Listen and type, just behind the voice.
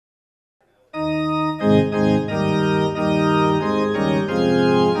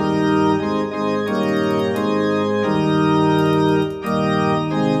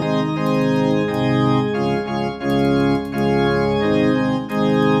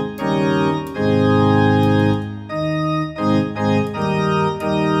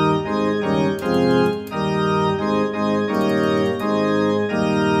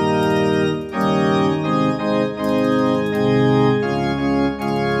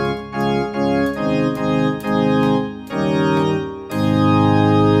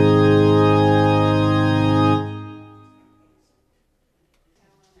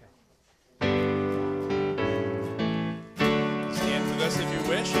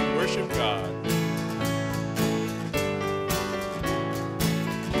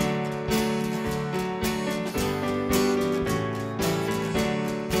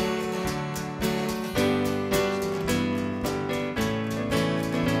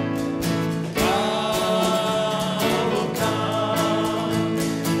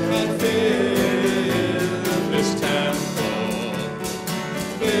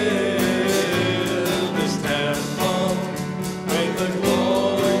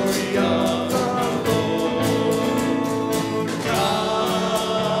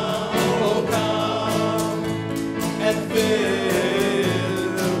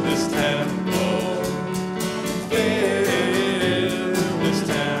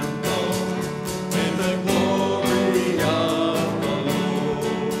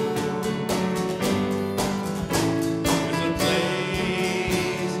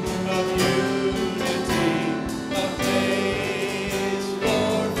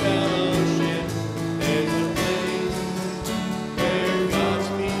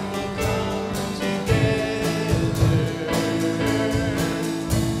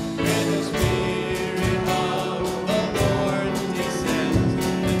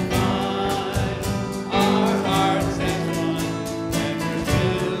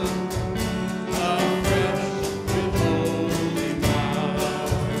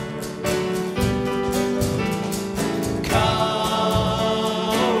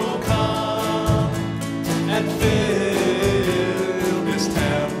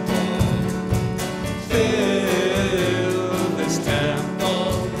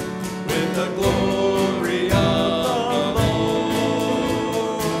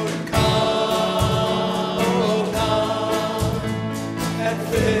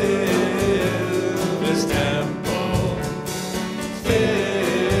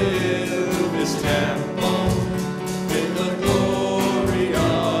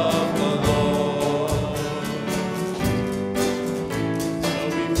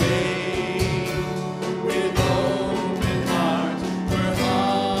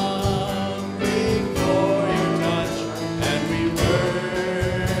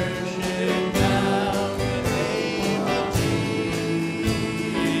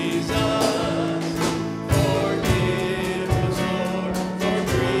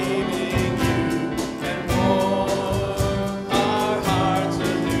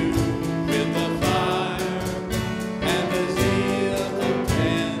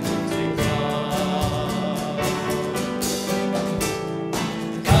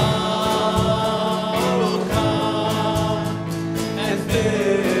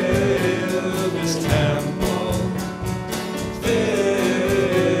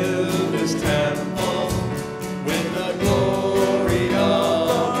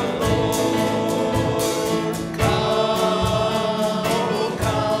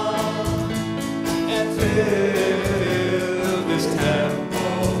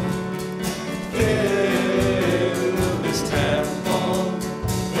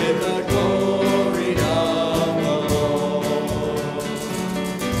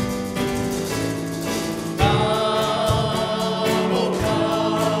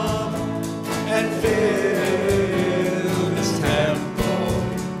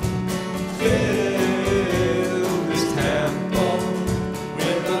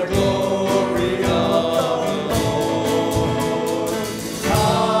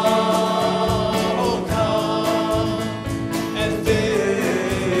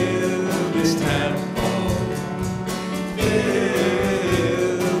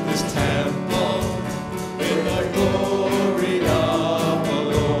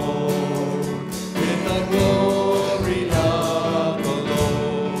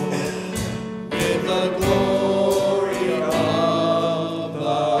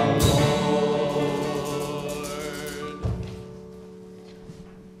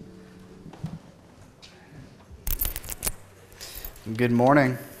Good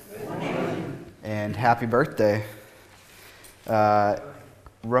morning, and happy birthday.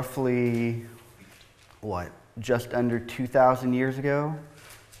 Roughly just under 2,000 years ago,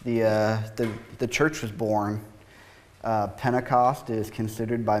 the church was born. Pentecost is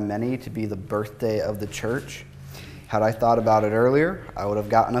considered by many to be the birthday of the church. Had I thought about it earlier, I would have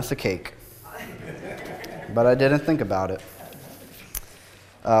gotten us a cake. But I didn't think about it.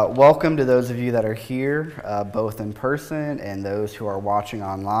 Welcome to those of you that are here, both in person and those who are watching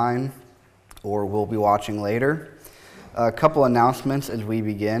online or will be watching later. A couple announcements as we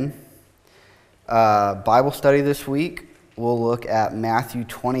begin. Bible study this week, we'll look at Matthew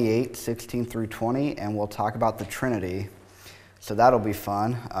 28, 16 through 20, and we'll talk about the Trinity. So that'll be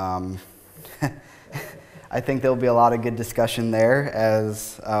fun. I think there'll be a lot of good discussion there,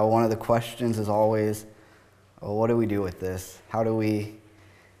 as one of the questions is always, well, what do we do with this? How do we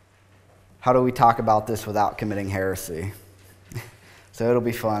talk about this without committing heresy? So it'll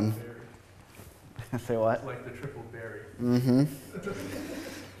be fun. Say what? It's like the triple berry. Mm-hmm.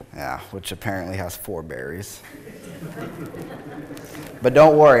 Yeah, which apparently has 4 berries. But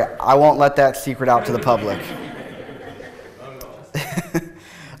don't worry, I won't let that secret out to the public.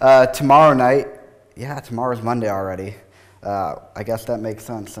 Tomorrow night, tomorrow's Monday already. I guess that makes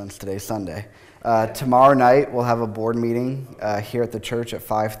sense since today's Sunday. Tomorrow night, we'll have a board meeting here at the church at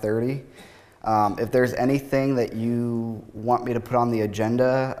 5:30. If there's anything that you want me to put on the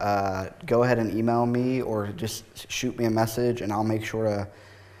agenda, go ahead and email me or just shoot me a message, and I'll make sure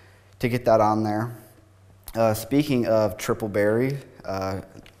to get that on there. Speaking of triple berry,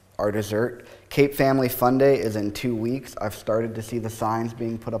 our dessert, Cape Family Fun Day is in 2 weeks. I've started to see the signs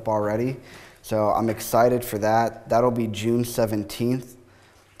being put up already, so I'm excited for that. That'll be June 17th,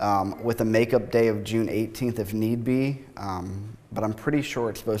 with a makeup day of June 18th if need be, but I'm pretty sure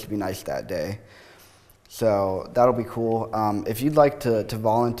it's supposed to be nice that day. So that'll be cool. If you'd like to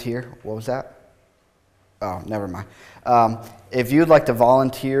volunteer, what was that? Oh, never mind. If you'd like to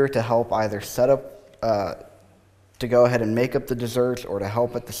volunteer to help either set up, to go ahead and make up the desserts or to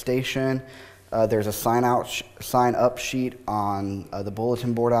help at the station, there's a sign-up sheet on the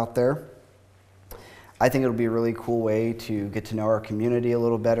bulletin board out there. I think it'll be a really cool way to get to know our community a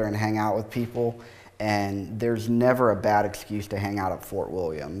little better and hang out with people. And there's never a bad excuse to hang out at Fort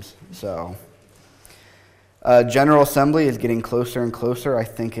Williams. So, General Assembly is getting closer and closer. I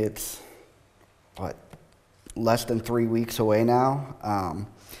think it's, less than 3 weeks away now.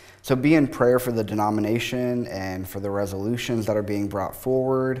 So be in prayer for the denomination and for the resolutions that are being brought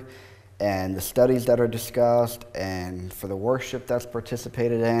forward and the studies that are discussed and for the worship that's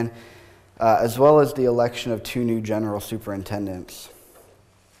participated in, as well as the election of 2 new general superintendents.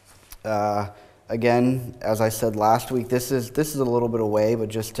 Again, as I said last week, this is a little bit away, but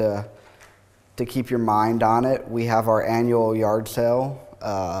just to keep your mind on it, we have our annual yard sale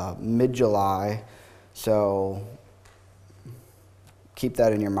mid-July. So keep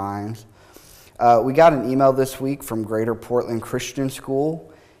that in your minds. We got an email this week from Greater Portland Christian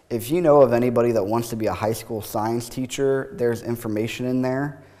School. If you know of anybody that wants to be a high school science teacher, there's information in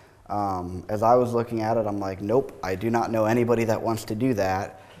there. As I was looking at it, I'm like, nope, I do not know anybody that wants to do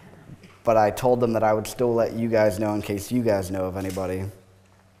that. But I told them that I would still let you guys know in case you guys know of anybody.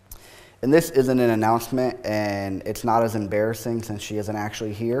 And this isn't an announcement, and it's not as embarrassing since she isn't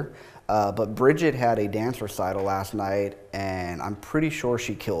actually here. But Bridget had a dance recital last night, and I'm pretty sure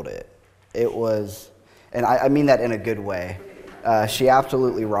she killed it. It was, and I mean that in a good way. She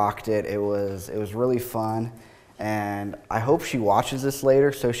absolutely rocked it. It was really fun, and I hope she watches this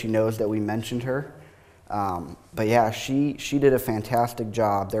later so she knows that we mentioned her. But yeah, she did a fantastic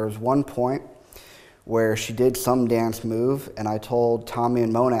job. There was one point where she did some dance move, and I told Tommy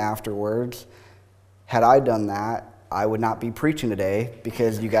and Mona afterwards, had I done that, I would not be preaching today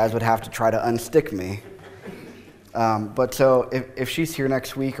because you guys would have to try to unstick me. But so if she's here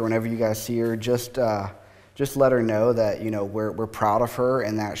next week or whenever you guys see her, just let her know that we're proud of her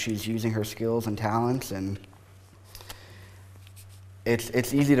and that she's using her skills and talents. And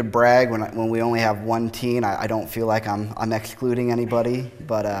it's easy to brag when we only have one teen. I don't feel like I'm excluding anybody,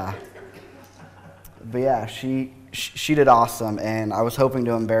 but yeah, she did awesome, and I was hoping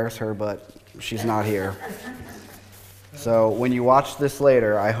to embarrass her, but she's not here. So when you watch this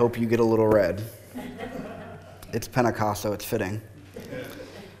later, I hope you get a little red. It's Pentecost, so it's fitting.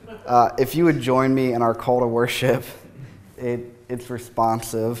 If you would join me in our call to worship, it's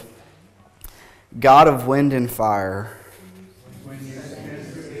responsive. God of wind and fire,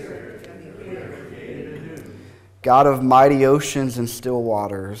 God of mighty oceans and still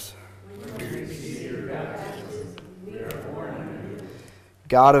waters,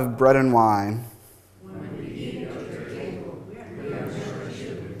 God of bread and wine,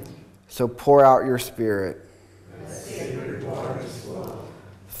 so pour out your Spirit.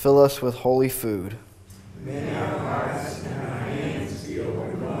 Fill us with holy food. May our hearts and our hands be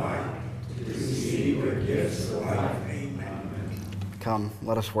open wide to receive your gifts of life. Amen. Come,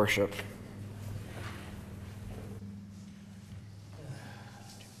 let us worship.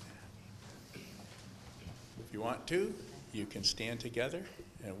 If you want to, you can stand together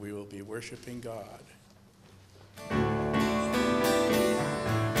and we will be worshiping God.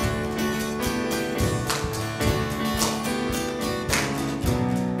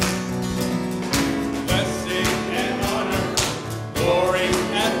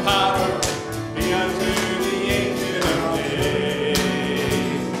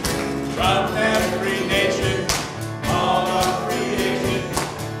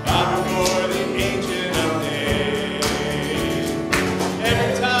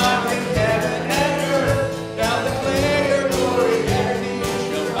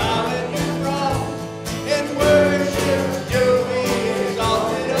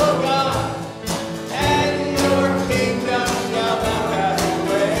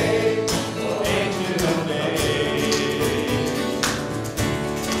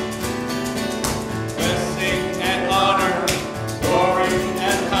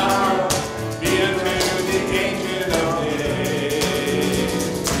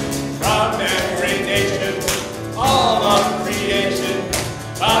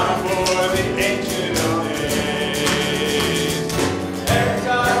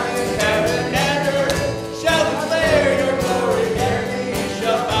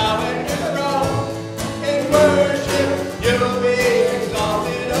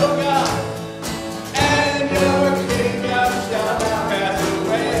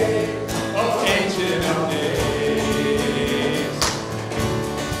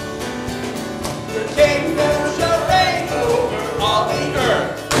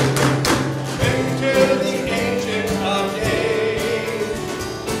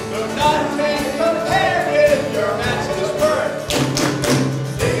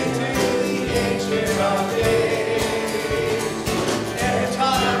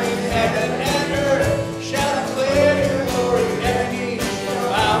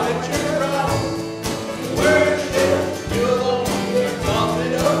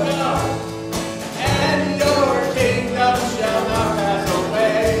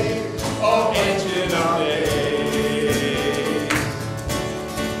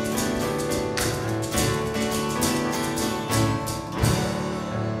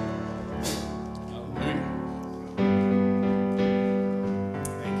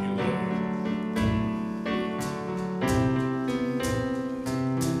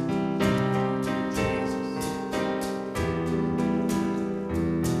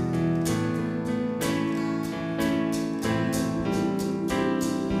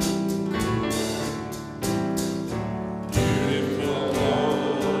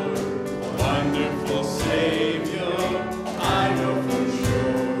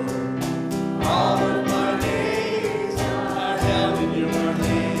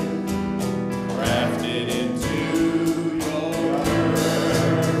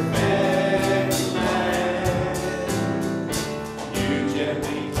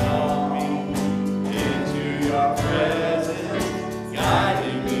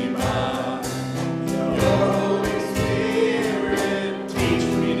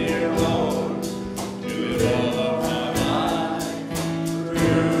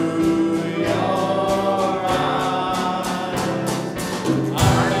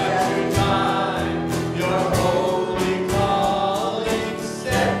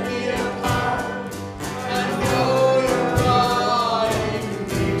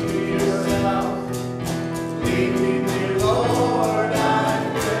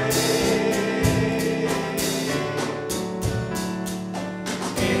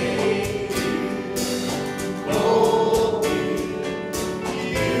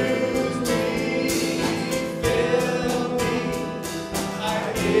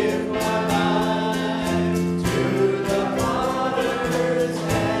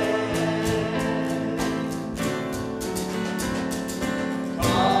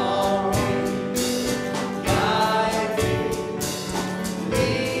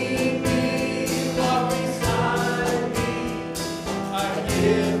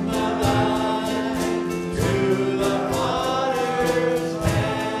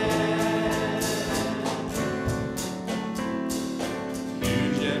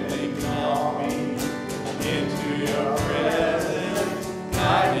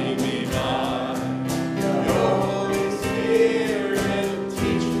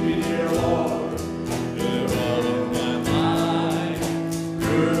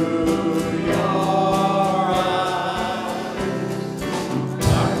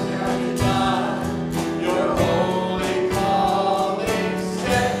 Your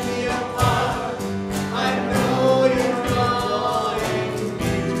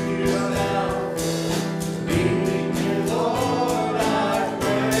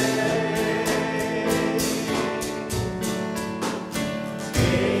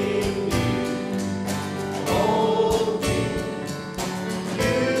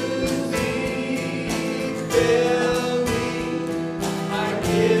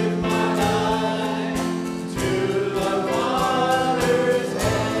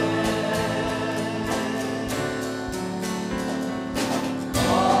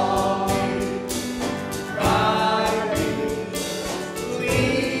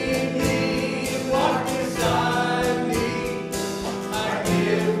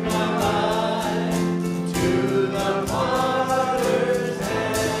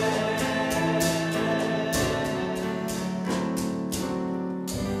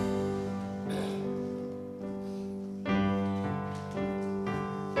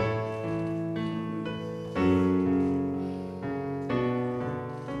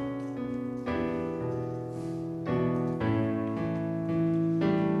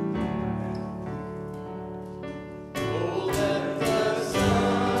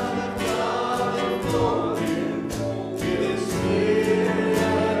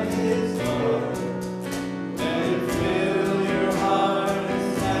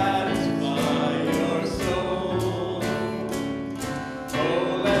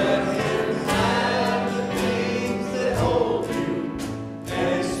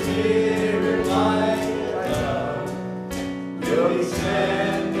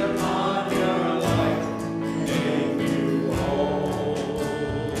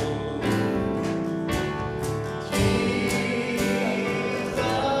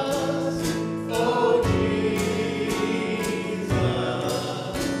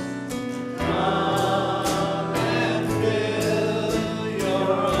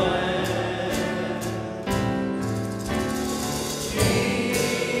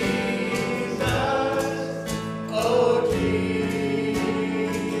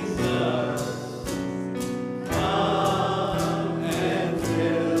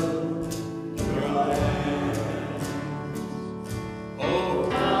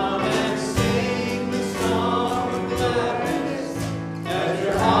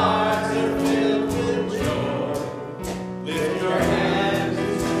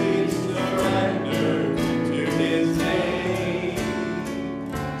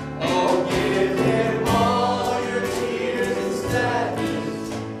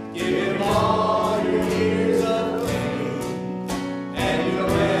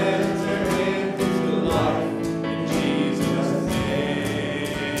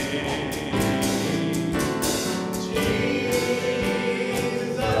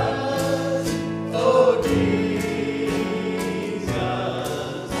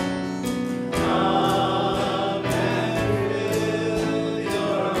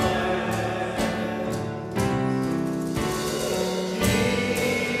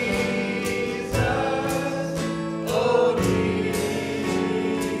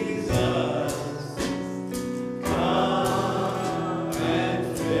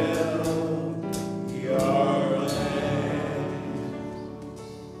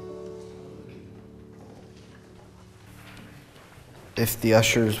if the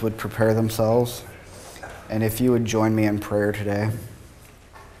ushers would prepare themselves, and if you would join me in prayer today.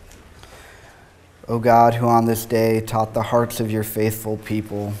 O God, who on this day taught the hearts of your faithful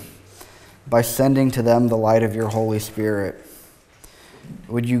people by sending to them the light of your Holy Spirit,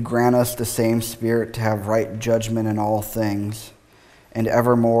 would you grant us the same Spirit to have right judgment in all things, and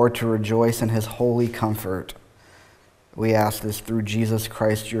evermore to rejoice in his holy comfort. We ask this through Jesus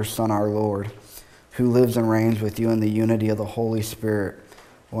Christ, your Son, our Lord, who lives and reigns with you in the unity of the Holy Spirit,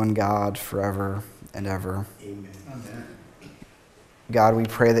 one God, forever and ever. Amen. Amen. God, we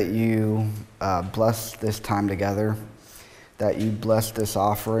pray that you bless this time together, that you bless this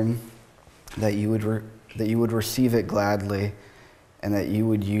offering, that you would receive it gladly, and that you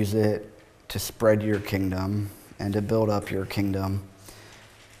would use it to spread your kingdom and to build up your kingdom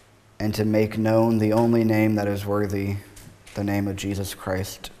and to make known the only name that is worthy, the name of Jesus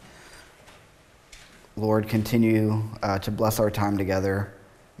Christ. Lord, continue to bless our time together.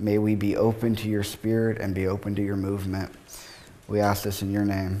 May we be open to your Spirit and be open to your movement. We ask this in your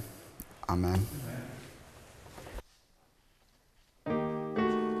name. Amen.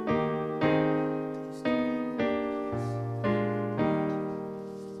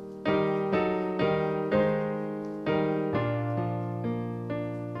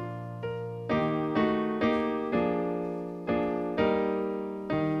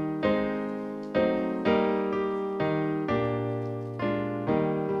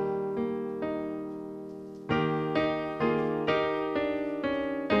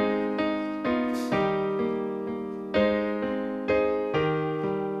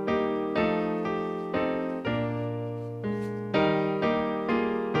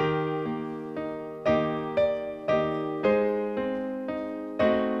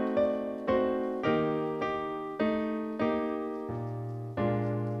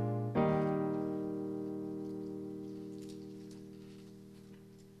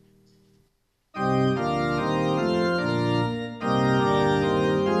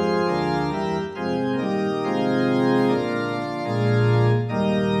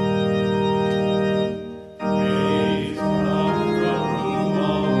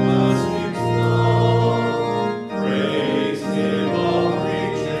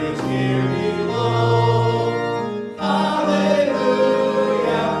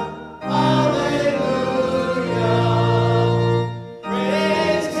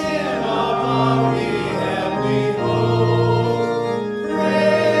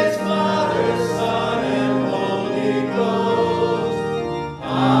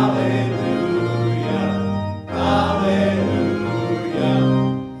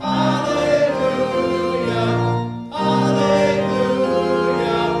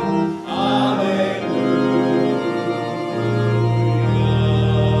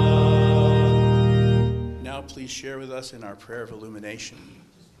 Share with us in our prayer of illumination.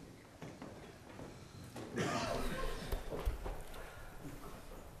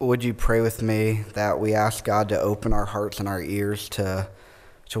 Would you pray with me that we ask God to open our hearts and our ears to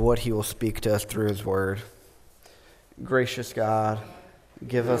what he will speak to us through his word? Gracious God,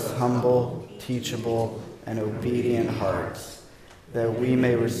 give us humble, teachable, and obedient hearts, that we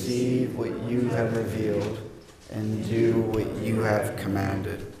may receive what you have revealed and do what you have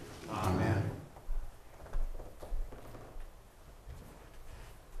commanded. Amen.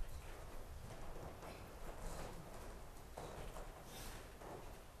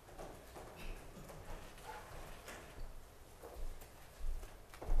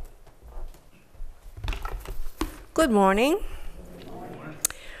 Good morning.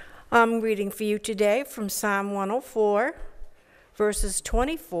 I'm reading for you today from Psalm 104, verses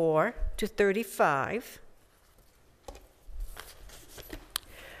 24 to 35.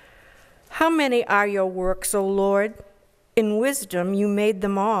 How many are your works, O Lord? In wisdom you made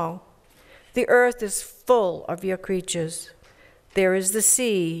them all. The earth is full of your creatures. There is the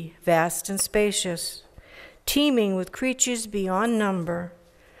sea, vast and spacious, teeming with creatures beyond number,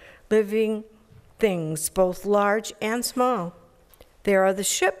 living things both large and small. There are the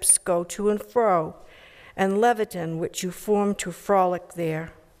ships go to and fro, and Leviathan which you formed to frolic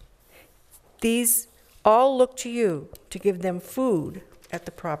there. These all look to you to give them food at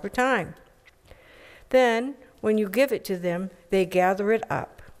the proper time. Then, when you give it to them, they gather it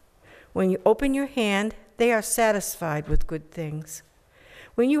up. When you open your hand, they are satisfied with good things.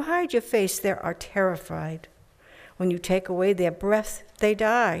 When you hide your face, they are terrified. When you take away their breath, they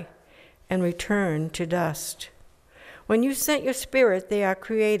die and return to dust. When you sent your spirit, they are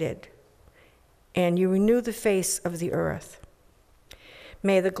created, and you renew the face of the earth.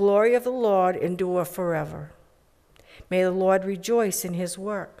 May the glory of the Lord endure forever. May the Lord rejoice in his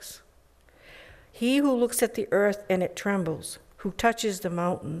works. He who looks at the earth and it trembles, who touches the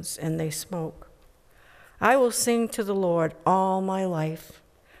mountains and they smoke. I will sing to the Lord all my life.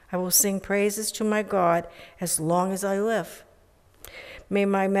 I will sing praises to my God as long as I live. May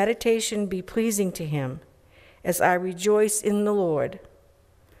my meditation be pleasing to him as I rejoice in the Lord.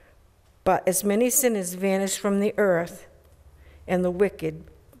 But as many sinners vanish from the earth, and the wicked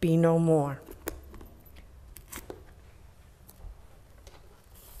be no more.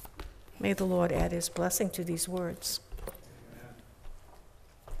 May the Lord add his blessing to these words.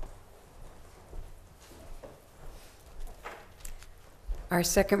 Our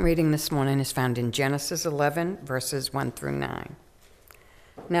second reading this morning is found in Genesis 11, verses 1 through 9.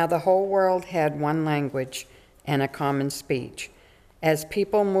 Now the whole world had one language and a common speech. As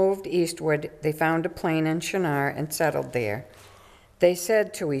people moved eastward, they found a plain in Shinar and settled there. They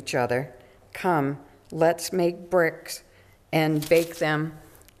said to each other, "Come, let's make bricks and bake them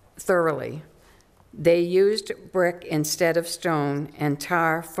thoroughly." They used brick instead of stone and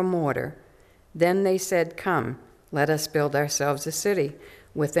tar for mortar. Then they said, "Come, let us build ourselves a city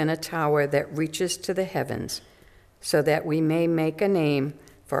within a tower that reaches to the heavens, so that we may make a name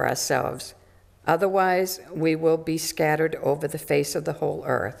for ourselves. Otherwise, we will be scattered over the face of the whole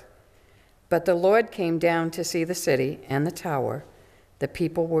earth." But the Lord came down to see the city and the tower the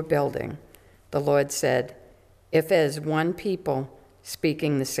people were building. The Lord said, "If as one people,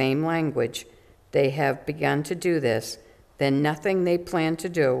 speaking the same language, they have begun to do this, then nothing they plan to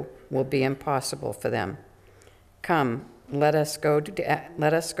do will be impossible for them. Come, let us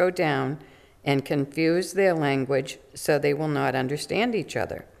go down and confuse their language so they will not understand each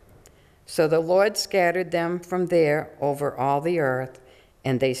other." So the Lord scattered them from there over all the earth,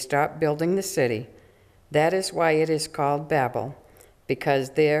 and they stopped building the city. That is why it is called Babel,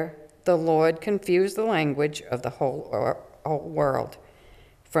 because there the Lord confused the language of the whole world.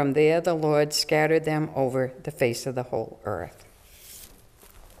 From there the Lord scattered them over the face of the whole earth.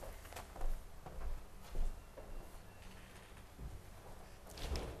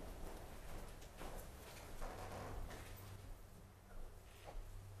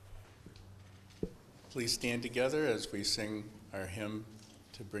 Please stand together as we sing our hymn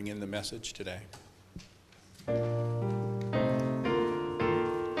to bring in the message today.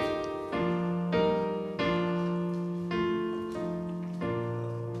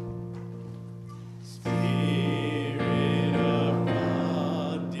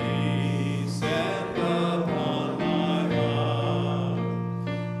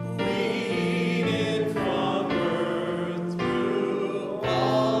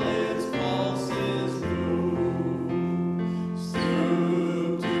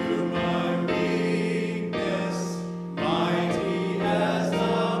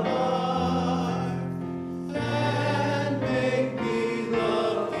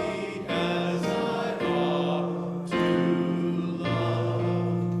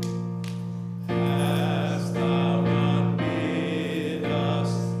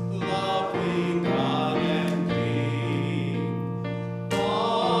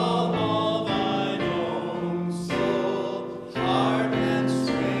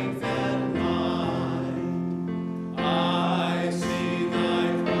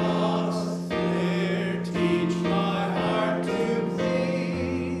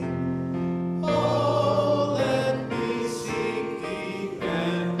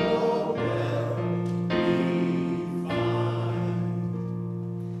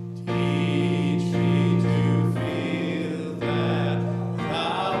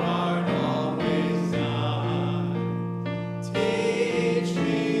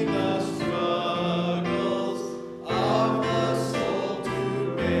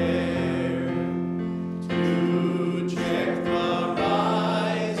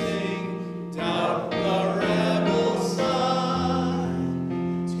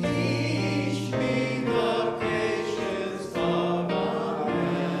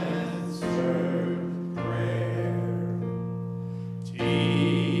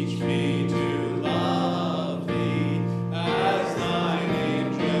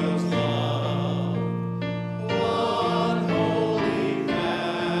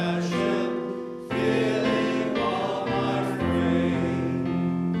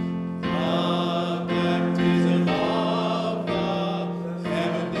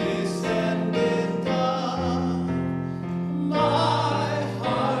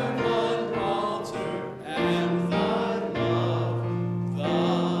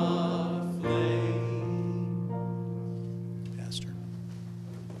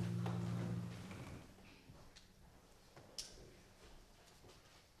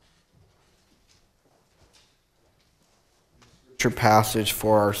 Passage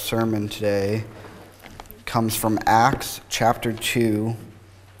for our sermon today comes from Acts chapter 2,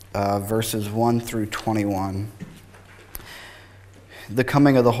 verses 1 through 21. The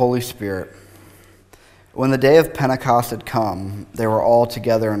coming of the Holy Spirit. When the day of Pentecost had come, they were all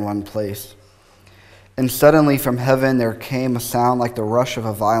together in one place. And suddenly from heaven there came a sound like the rush of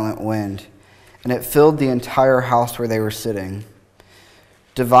a violent wind, and it filled the entire house where they were sitting.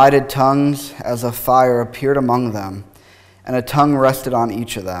 Divided tongues as of fire appeared among them, and a tongue rested on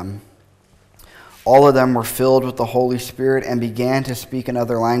each of them. All of them were filled with the Holy Spirit and began to speak in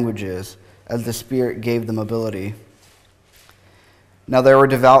other languages, as the Spirit gave them ability. Now there were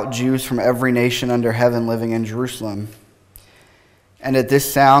devout Jews from every nation under heaven living in Jerusalem. And at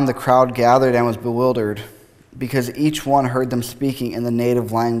this sound the crowd gathered and was bewildered, because each one heard them speaking in the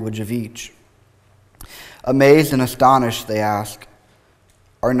native language of each. Amazed and astonished, they asked,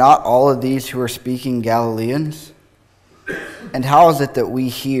 "Are not all of these who are speaking Galileans? And how is it that we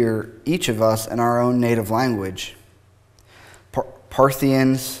hear, each of us, in our own native language?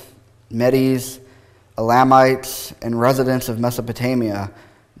 Parthians, Medes, Elamites, and residents of Mesopotamia,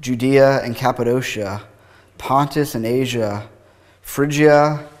 Judea and Cappadocia, Pontus and Asia,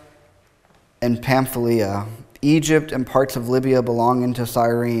 Phrygia and Pamphylia, Egypt and parts of Libya belonging to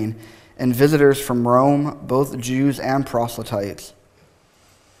Cyrene, and visitors from Rome, both Jews and proselytes,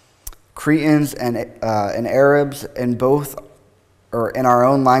 Cretans and Arabs, in both or in our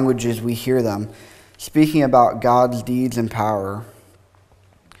own languages we hear them, speaking about God's deeds and power."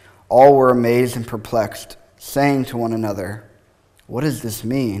 All were amazed and perplexed, saying to one another, "What does this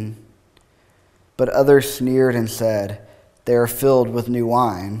mean?" But others sneered and said, "They are filled with new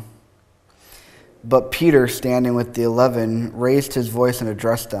wine." But Peter, standing with the 11, raised his voice and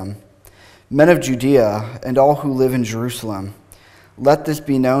addressed them, "Men of Judea, and all who live in Jerusalem, let this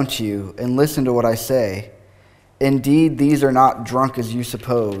be known to you, and listen to what I say. Indeed, these are not drunk as you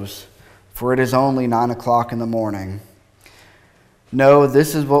suppose, for it is only 9 o'clock in the morning. No,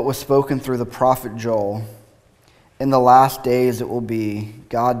 this is what was spoken through the prophet Joel. In the last days it will be,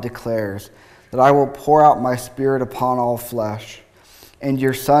 God declares, that I will pour out my Spirit upon all flesh, and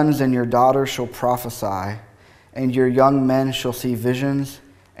your sons and your daughters shall prophesy, and your young men shall see visions,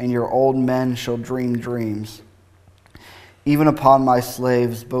 and your old men shall dream dreams. Even upon my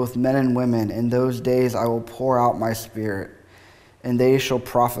slaves, both men and women, in those days I will pour out my Spirit, and they shall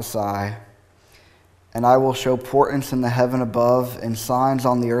prophesy. And I will show portents in the heaven above and signs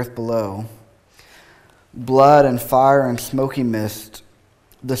on the earth below, blood and fire and smoky mist.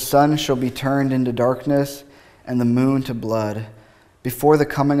 The sun shall be turned into darkness and the moon to blood before the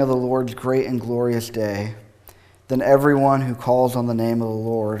coming of the Lord's great and glorious day. Then everyone who calls on the name of the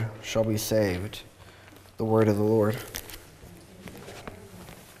Lord shall be saved." The word of the Lord.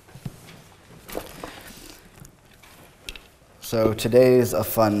 So today is a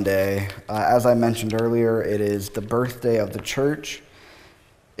fun day. As I mentioned earlier, it is the birthday of the church.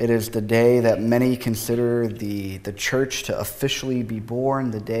 It is the day that many consider the church to officially be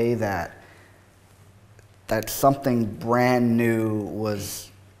born, the day that something brand new was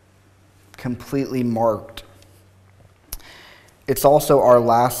completely marked. It's also our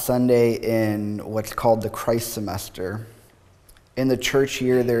last Sunday in what's called the Christ semester. In the church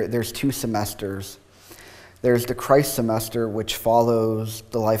year, there's 2 semesters. There's the Christ semester, which follows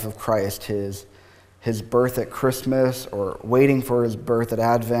the life of Christ, his birth at Christmas, or waiting for his birth at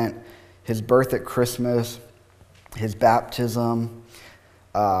Advent, his birth at Christmas, his baptism,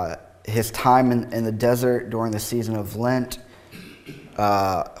 his time in the desert during the season of Lent,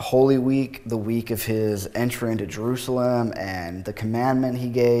 Holy Week, the week of his entry into Jerusalem, and the commandment he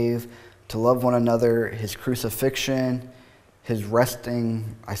gave to love one another, his crucifixion, his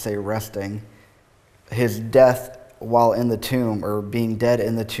resting, his death while in the tomb, or being dead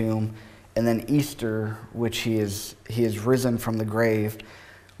in the tomb, and then Easter, which he is risen from the grave,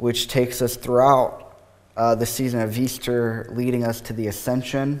 which takes us throughout the season of Easter, leading us to the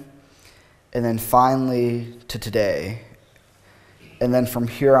Ascension, and then finally to today. And then from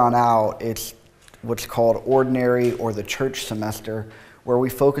here on out, it's what's called ordinary, or the church semester, where we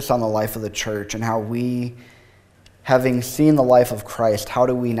focus on the life of the church and how we, having seen the life of Christ, how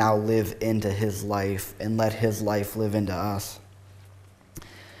do we now live into his life and let his life live into us?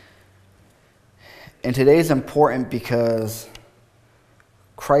 And today's important because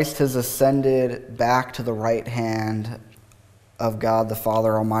Christ has ascended back to the right hand of God the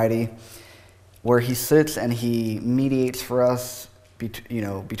Father Almighty, where he sits and he mediates for us,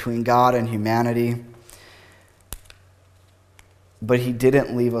 between God and humanity. But he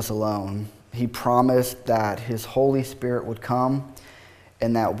didn't leave us alone. He promised that his Holy Spirit would come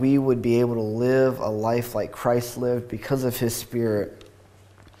and that we would be able to live a life like Christ lived because of his Spirit.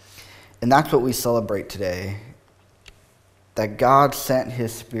 And that's what we celebrate today, that God sent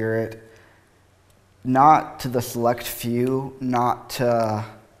his Spirit not to the select few, not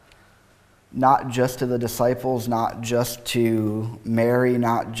just to the disciples, not just to Mary,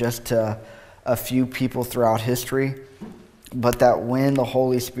 not just to a few people throughout history, but that when the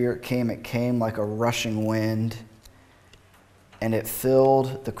Holy Spirit came, it came like a rushing wind, and it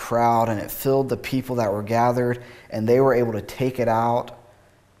filled the crowd, and it filled the people that were gathered, and they were able to take it out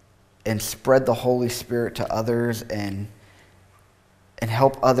and spread the Holy Spirit to others and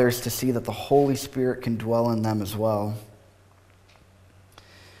help others to see that the Holy Spirit can dwell in them as well.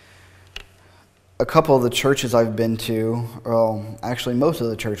 A couple of the churches I've been to, well, actually most of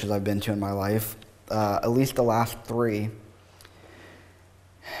the churches I've been to in my life, at least the last 3,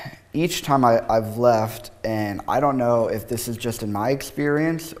 each time I've left, and I don't know if this is just in my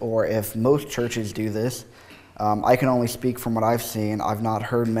experience or if most churches do this. I can only speak from what I've seen. I've not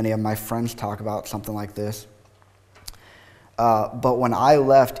heard many of my friends talk about something like this. But when I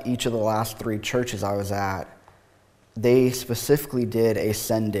left each of the last 3 churches I was at, they specifically did a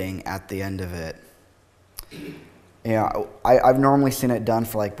sending at the end of it. You know, I've normally seen it done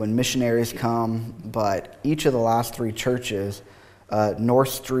for like when missionaries come, but each of the last 3 churches, North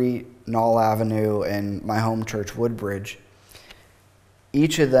Street, Knoll Avenue, and my home church, Woodbridge,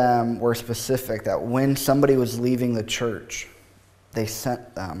 each of them were specific that when somebody was leaving the church, they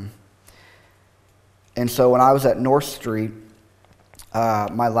sent them. And so when I was at North Street,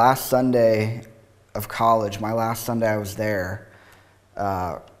 my last Sunday of college, my last Sunday I was there,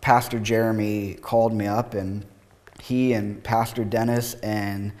 Pastor Jeremy called me up, and he and Pastor Dennis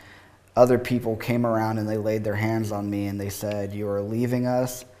and other people came around and they laid their hands on me and they said, "You are leaving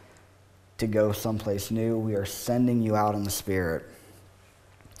us to go someplace new. We are sending you out in the Spirit."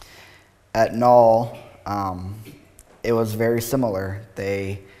 At Knoll, it was very similar.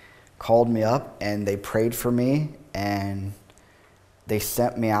 They called me up and they prayed for me and they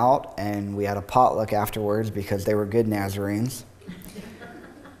sent me out, and we had a potluck afterwards because they were good Nazarenes.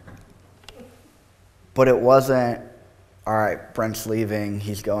 But it wasn't, all right, Brent's leaving,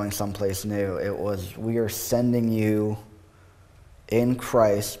 he's going someplace new. It was, we are sending you in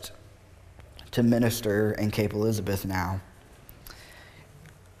Christ to minister in Cape Elizabeth now.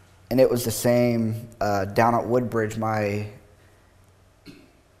 And it was the same down at Woodbridge. The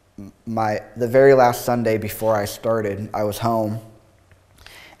very last Sunday before I started, I was home.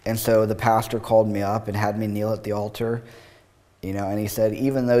 And so the pastor called me up and had me kneel at the altar, you know, and he said,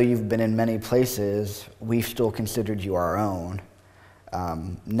 "Even though you've been in many places, we've still considered you our own.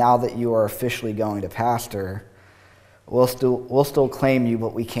 Now that you are officially going to pastor, we'll still claim you,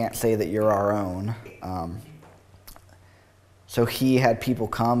 but we can't say that you're our own." So he had people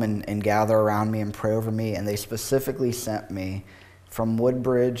come and gather around me and pray over me, and they specifically sent me from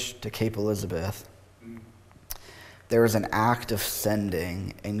Woodbridge to Cape Elizabeth. There was an act of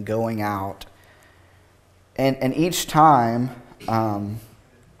sending and going out. And each time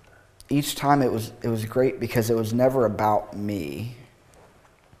it was great because it was never about me.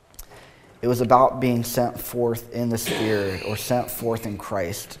 It was about being sent forth in the Spirit or sent forth in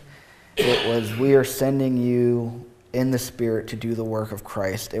Christ. It was, we are sending you in the Spirit to do the work of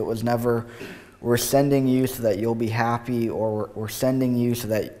Christ. It was never, we're sending you so that you'll be happy, or we're sending you so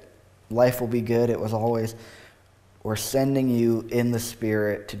that life will be good. It was always, we're sending you in the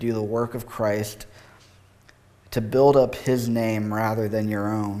Spirit to do the work of Christ, to build up His name rather than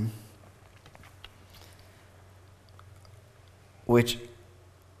your own. Which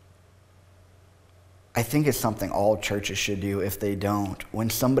I think is something all churches should do if they don't. When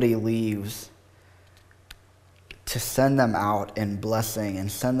somebody leaves, to send them out in blessing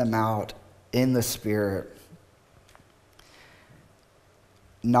and send them out in the Spirit.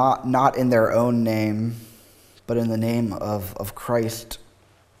 Not in their own name, but in the name of Christ.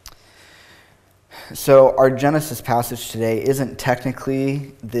 So our Genesis passage today isn't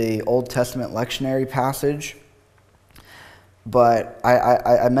technically the Old Testament lectionary passage, but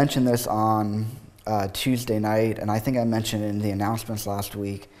I mentioned this on Tuesday night, and I think I mentioned it in the announcements last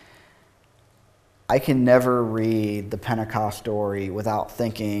week. I can never read the Pentecost story without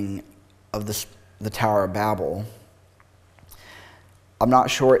thinking of the Tower of Babel. I'm not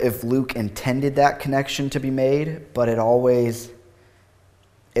sure if Luke intended that connection to be made, but it's always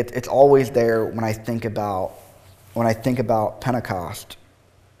there when I think about Pentecost.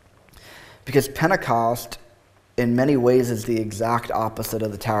 Because Pentecost, in many ways, is the exact opposite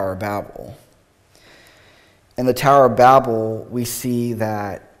of the Tower of Babel. In the Tower of Babel, we see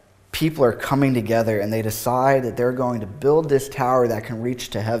that people are coming together and they decide that they're going to build this tower that can reach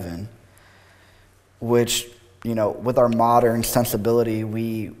to heaven, which with our modern sensibility,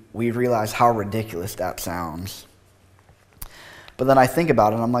 we realize how ridiculous that sounds. But then I think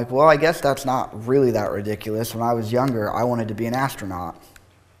about it, and I'm like, well, I guess that's not really that ridiculous. When I was younger, I wanted to be an astronaut.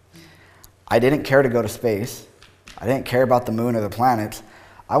 I didn't care to go to space. I didn't care about the moon or the planets.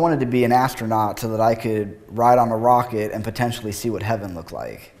 I wanted to be an astronaut so that I could ride on a rocket and potentially see what heaven looked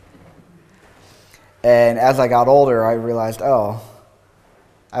like. And as I got older, I realized, oh,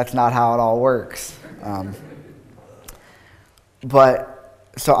 that's not how it all works.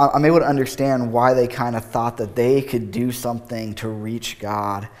 So I'm able to understand why they kind of thought that they could do something to reach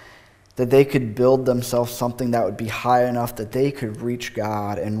God, that they could build themselves something that would be high enough that they could reach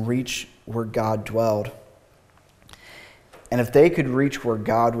God and reach where God dwelled. And if they could reach where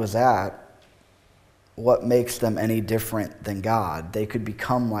God was at, what makes them any different than God? They could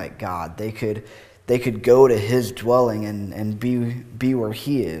become like God. They could go to his dwelling and be where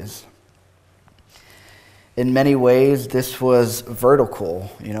he is. In many ways, this was vertical.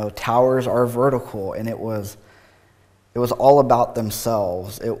 Towers are vertical, and it was all about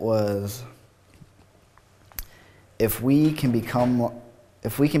themselves. It was, if we can become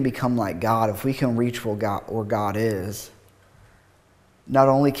like God, if we can reach where God is, not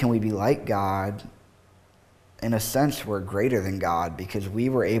only can we be like God, in a sense, we're greater than God because we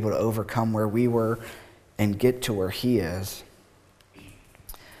were able to overcome where we were and get to where he is.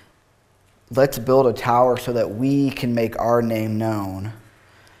 Let's build a tower so that we can make our name known,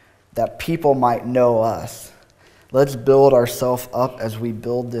 that people might know us. Let's build ourselves up as we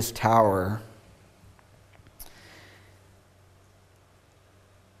build this tower.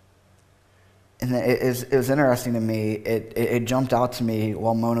 And it was interesting to me, it jumped out to me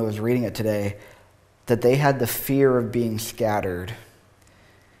while Mona was reading it today, that they had the fear of being scattered.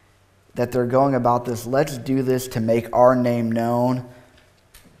 That they're going about this, let's do this to make our name known,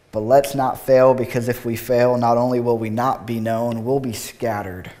 but let's not fail, because if we fail, not only will we not be known, we'll be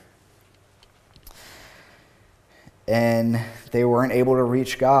scattered. And they weren't able to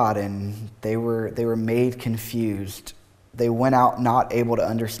reach God, and they were made confused. They went out not able to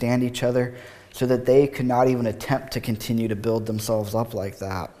understand each other, so that they could not even attempt to continue to build themselves up like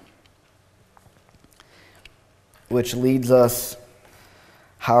that. Which leads us,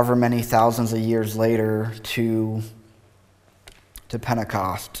 however many thousands of years later, to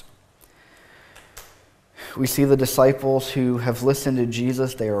Pentecost. We see the disciples who have listened to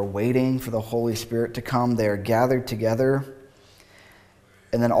Jesus. They are waiting for the Holy Spirit to come. They are gathered together.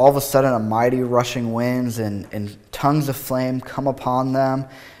 And then all of a sudden, a mighty rushing winds and tongues of flame come upon them.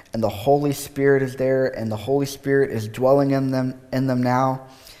 And the Holy Spirit is there, and the Holy Spirit is dwelling in them now.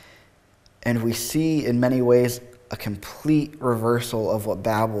 And we see, in many ways, a complete reversal of what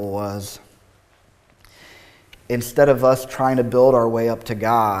Babel was. Instead of us trying to build our way up to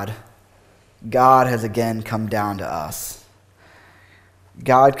God, God has again come down to us.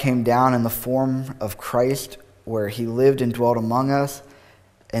 God came down in the form of Christ, where he lived and dwelt among us.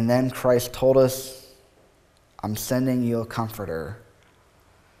 And then Christ told us, I'm sending you a comforter.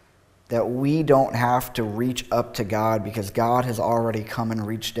 That we don't have to reach up to God because God has already come and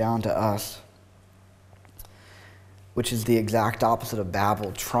reached down to us. Which is the exact opposite of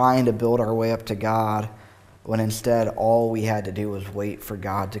Babel, trying to build our way up to God, when instead all we had to do was wait for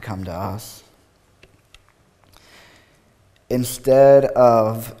God to come to us. Instead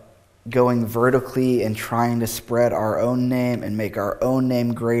of going vertically and trying to spread our own name and make our own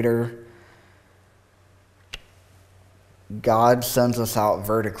name greater, God sends us out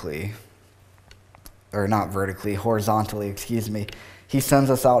vertically. Or not vertically, horizontally, excuse me. He sends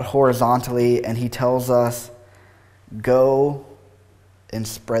us out horizontally, and he tells us, go and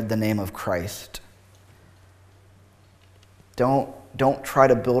spread the name of Christ. Don't try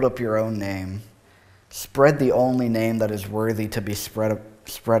to build up your own name. Spread the only name that is worthy to be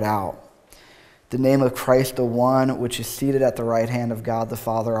spread out. The name of Christ, the one which is seated at the right hand of God the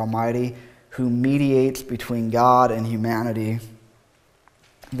Father Almighty, who mediates between God and humanity.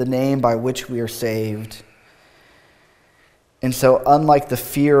 The name by which we are saved. And so, unlike the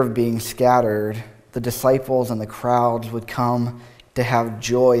fear of being scattered, the disciples and the crowds would come to have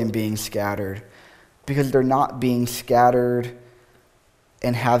joy in being scattered, because they're not being scattered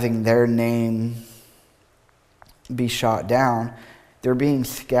and having their name be shot down. They're being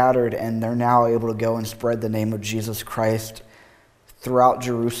scattered, and they're now able to go and spread the name of Jesus Christ throughout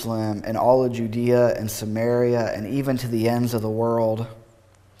Jerusalem and all of Judea and Samaria and even to the ends of the world.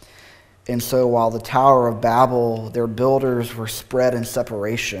 And so while the Tower of Babel, their builders were spread in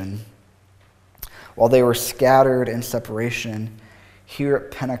separation, while they were scattered in separation, here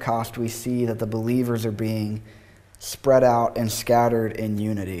at Pentecost we see that the believers are being spread out and scattered in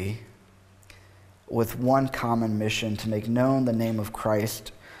unity. with one common mission: to make known the name of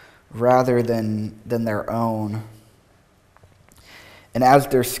Christ rather than their own. And as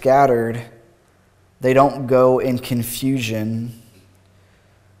they're scattered, they don't go in confusion,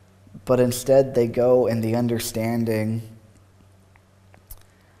 but instead they go in the understanding.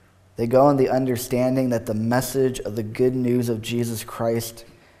 They go in the understanding that the message of the good news of Jesus Christ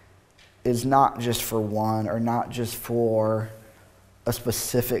is not just for one or not just for a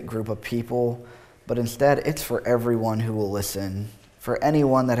specific group of people, but instead it's for everyone who will listen, for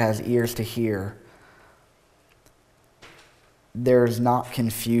anyone that has ears to hear. There's not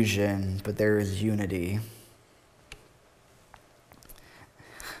confusion, but there is unity.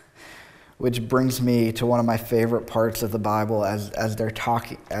 Which brings me to one of my favorite parts of the Bible as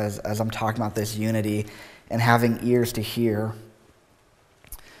I'm talking about this unity and having ears to hear.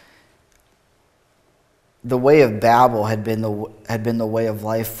 The way of Babel had been the way of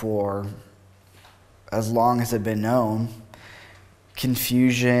life for as long as it had been known.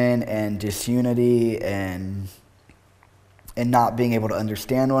 Confusion and disunity and not being able to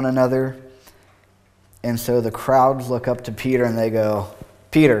understand one another. And so the crowds look up to Peter and they go,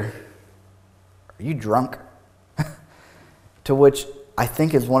 "Peter, are you drunk?" To which I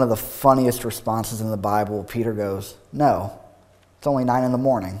think is one of the funniest responses in the Bible. Peter goes, "No, it's only 9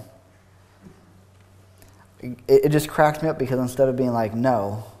 a.m. It just cracks me up because instead of being like,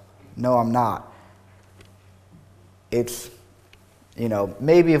 no, I'm not. It's,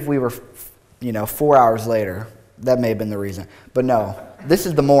 maybe if we were, 4 hours later, that may have been the reason. But no, this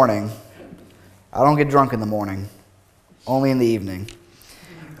is the morning. I don't get drunk in the morning, only in the evening.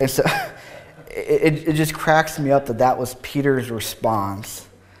 And so it just cracks me up that was Peter's response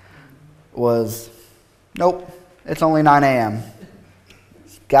was, "Nope, it's only 9 a.m.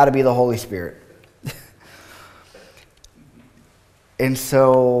 It's got to be the Holy Spirit." And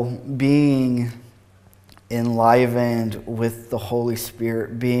so being enlivened with the Holy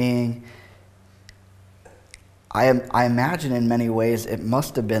Spirit, I imagine in many ways it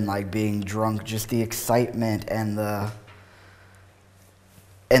must have been like being drunk, just the excitement and the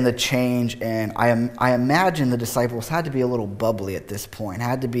change. And I imagine the disciples had to be a little bubbly at this point,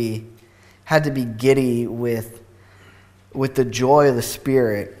 had to be giddy with the joy of the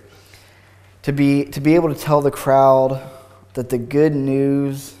Spirit, to be able to tell the crowd that the good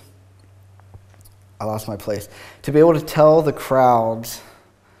news, I lost my place, to be able to tell the crowds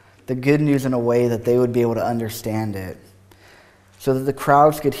the good news in a way that they would be able to understand it, so that the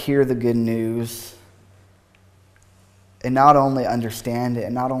crowds could hear the good news and not only understand it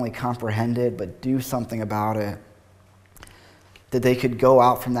and not only comprehend it, but do something about it, that they could go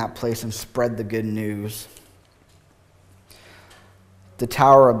out from that place and spread the good news. The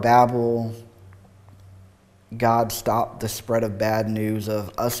Tower of Babel, God stopped the spread of bad news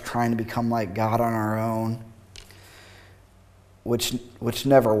of us trying to become like God on our own, which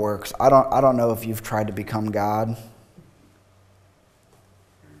never works. I don't know if you've tried to become God.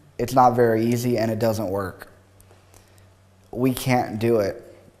 It's not very easy and it doesn't work. We can't do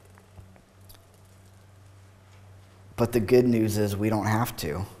it. But the good news is we don't have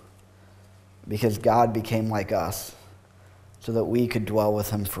to, because God became like us so that we could dwell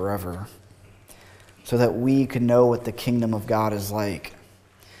with him forever, so that we could know what the kingdom of God is like.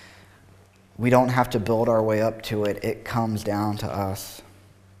 We don't have to build our way up to it. It comes down to us.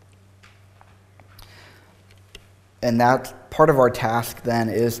 And that part of our task then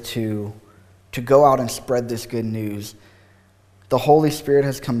is to go out and spread this good news. The Holy Spirit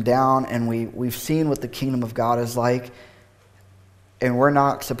has come down and we've seen what the kingdom of God is like, and we're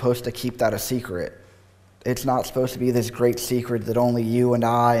not supposed to keep that a secret. It's not supposed to be this great secret that only you and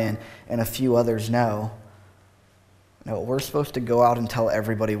I and a few others know. No, we're supposed to go out and tell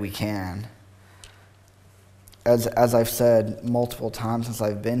everybody we can. As I've said multiple times since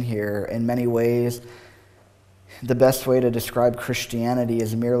I've been here, in many ways, the best way to describe Christianity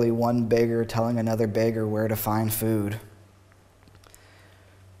is merely one beggar telling another beggar where to find food.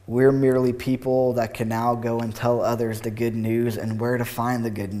 We're merely people that can now go and tell others the good news and where to find the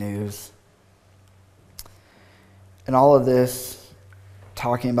good news. And all of this,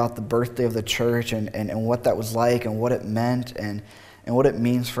 talking about the birthday of the church and what that was like and what it meant and what it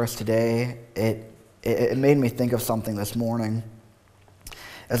means for us today, it made me think of something this morning.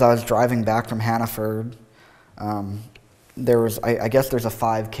 As I was driving back from Hannaford, I guess there's a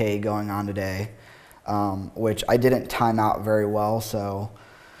 5K going on today, which I didn't time out very well, so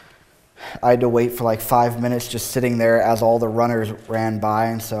I had to wait for like 5 minutes just sitting there as all the runners ran by.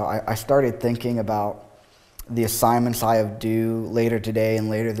 And so I started thinking about the assignments I have due later today and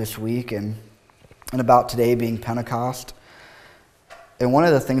later this week, and about today being Pentecost. And one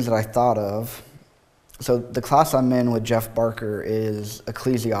of the things that I thought of So the class I'm in with Jeff Barker is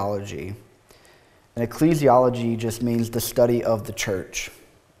ecclesiology. And ecclesiology just means the study of the church.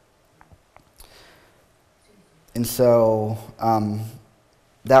 And so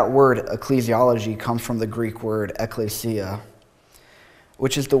that word ecclesiology comes from the Greek word ekklesia,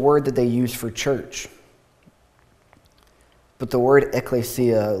 which is the word that they use for church. But the word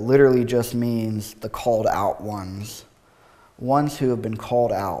ekklesia literally just means the called out ones who have been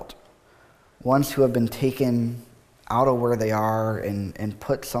called out, ones who have been taken out of where they are and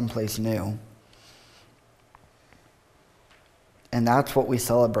put someplace new. And that's what we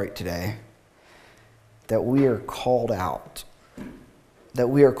celebrate today, that we are called out, that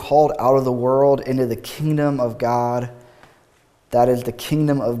we are called out of the world into the kingdom of God, that is the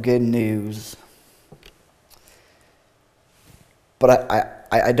kingdom of good news. But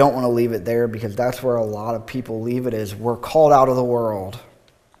I don't want to leave it there, because that's where a lot of people leave it, is we're called out of the world.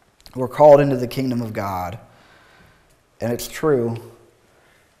 We're called into the kingdom of God. And it's true,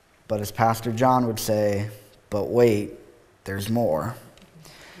 but as Pastor John would say, but wait, there's more.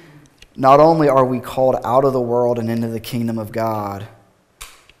 Not only are we called out of the world and into the kingdom of God,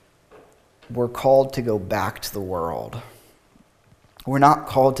 we're called to go back to the world. We're not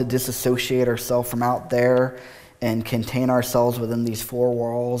called to disassociate ourselves from out there and contain ourselves within these four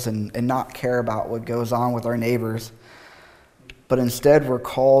walls and not care about what goes on with our neighbors. But instead, we're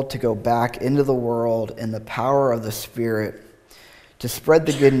called to go back into the world in the power of the Spirit, to spread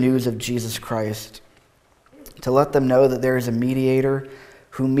the good news of Jesus Christ, to let them know that there is a mediator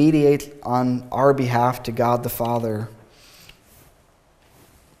who mediates on our behalf to God the Father.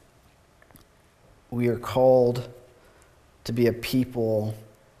 We are called to be a people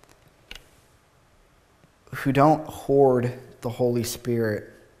who don't hoard the Holy Spirit,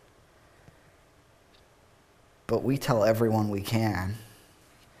 but we tell everyone we can.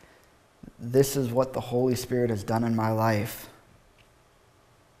 This is what the Holy Spirit has done in my life.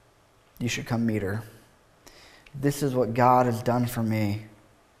 You should come meet her. This is what God has done for me.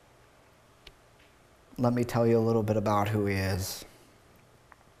 Let me tell you a little bit about who He is.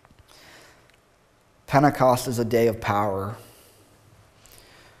 Pentecost is a day of power,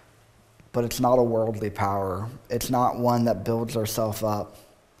 but it's not a worldly power. It's not one that builds ourselves up.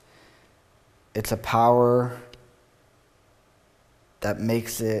 It's a power that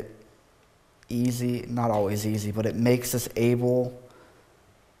makes it easy, not always easy, but it makes us able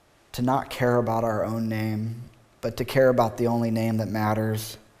to not care about our own name, but to care about the only name that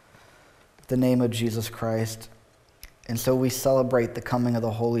matters, the name of Jesus Christ. And so we celebrate the coming of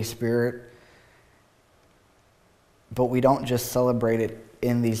the Holy Spirit, but we don't just celebrate it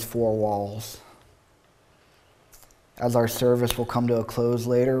in these four walls. As our service will come to a close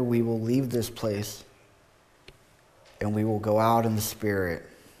later, we will leave this place and we will go out in the Spirit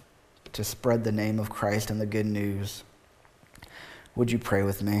to spread the name of Christ and the good news. Would you pray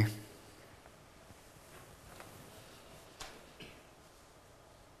with me?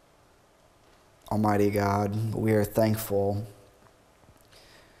 Almighty God, we are thankful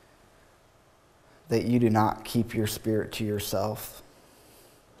that you do not keep your Spirit to yourself,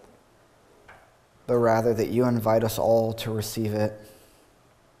 but rather that you invite us all to receive it,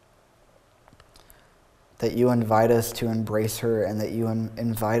 that you invite us to embrace her, and that you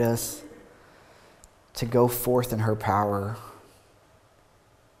invite us to go forth in her power.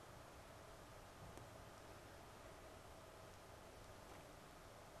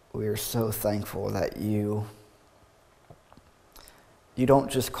 We are so thankful that you don't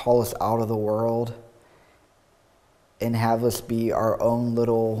just call us out of the world and have us be our own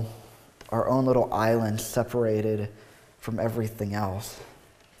little island separated from everything else,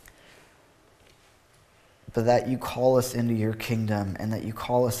 but that you call us into your kingdom and that you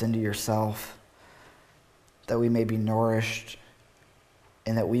call us into yourself, that we may be nourished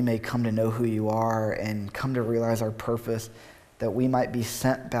and that we may come to know who you are and come to realize our purpose, that we might be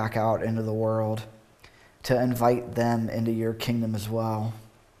sent back out into the world to invite them into your kingdom as well.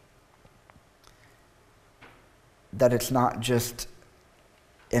 That it's not just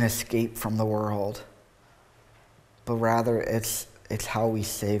an escape from the world, but rather it's how we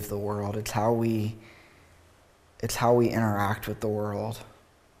save the world. It's how we interact with the world.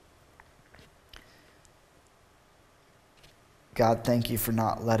 God, thank you for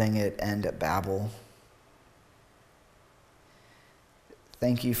not letting it end at Babel.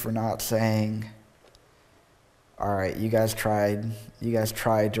 Thank you for not saying, all right, you guys tried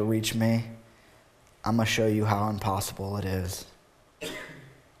to reach me. I'm going to show you how impossible it is.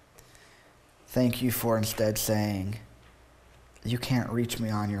 Thank you for instead saying, you can't reach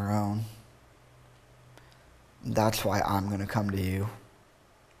me on your own. That's why I'm going to come to you.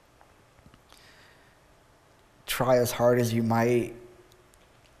 try as hard as you might,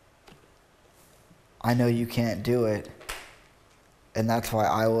 I know you can't do it. And that's why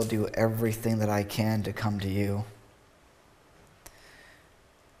I will do everything that I can to come to you.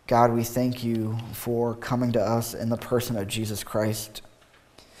 God, we thank you for coming to us in the person of Jesus Christ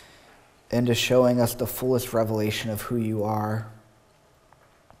and to showing us the fullest revelation of who you are,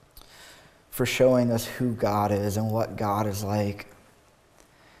 for showing us who God is and what God is like.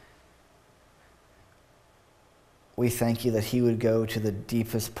 We thank you that he would go to the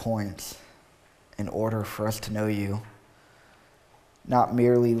deepest points in order for us to know you, not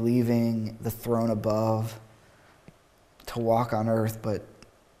merely leaving the throne above to walk on earth, but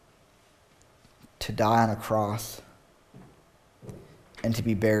to die on a cross and to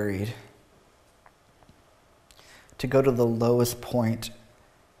be buried, to go to the lowest point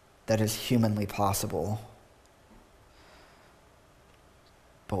that is humanly possible.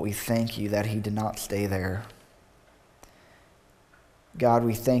 But we thank you that he did not stay there. God,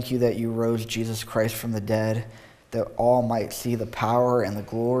 we thank you that you rose Jesus Christ from the dead, that all might see the power and the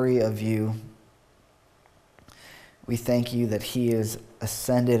glory of you. We thank you that he is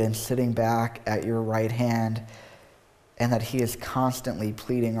ascended and sitting back at your right hand, and that he is constantly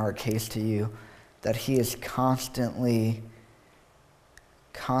pleading our case to you, that he is constantly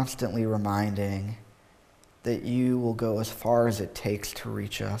reminding that you will go as far as it takes to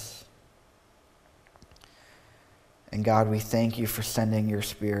reach us. And God, we thank you for sending your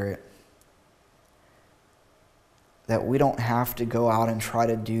Spirit, that we don't have to go out and try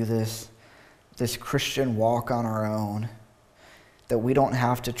to do this Christian walk on our own, that we don't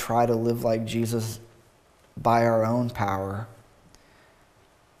have to try to live like Jesus by our own power,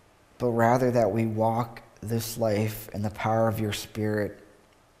 but rather that we walk this life in the power of your Spirit,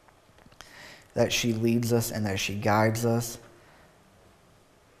 that she leads us and that she guides us,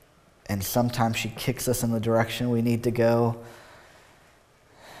 and sometimes she kicks us in the direction we need to go.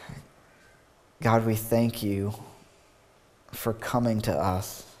 God, we thank you for coming to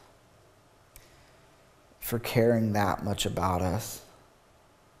us, for caring that much about us.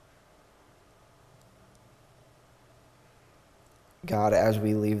 God, as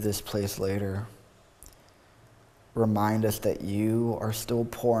we leave this place later, remind us that you are still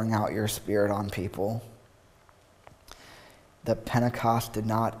pouring out your Spirit on people, that Pentecost did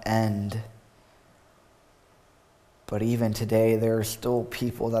not end, but even today there are still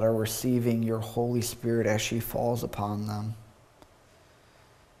people that are receiving your Holy Spirit as she falls upon them.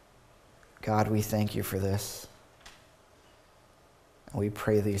 God, we thank you for this. And we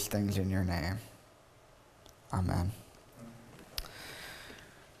pray these things in your name. Amen.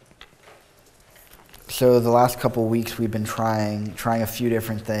 So the last couple weeks we've been trying a few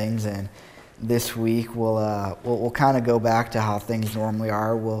different things, and this week we'll kind of go back to how things normally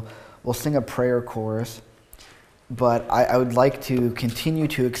are. We'll sing a prayer chorus, but I would like to continue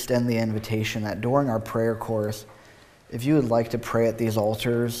to extend the invitation that during our prayer chorus, if you would like to pray at these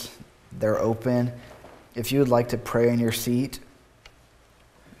altars, they're open. If you would like to pray in your seat,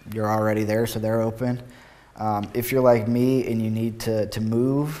 you're already there, so they're open. If you're like me and you need to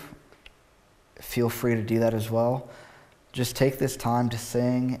move, feel free to do that as well. Just take this time to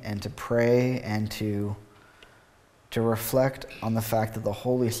sing and to pray and to reflect on the fact that the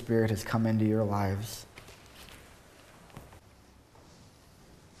Holy Spirit has come into your lives.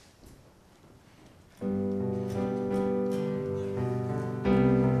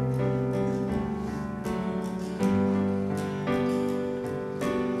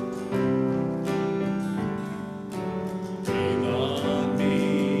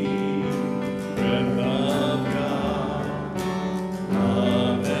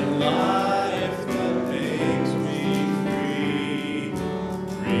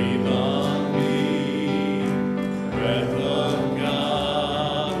 Breathe on me.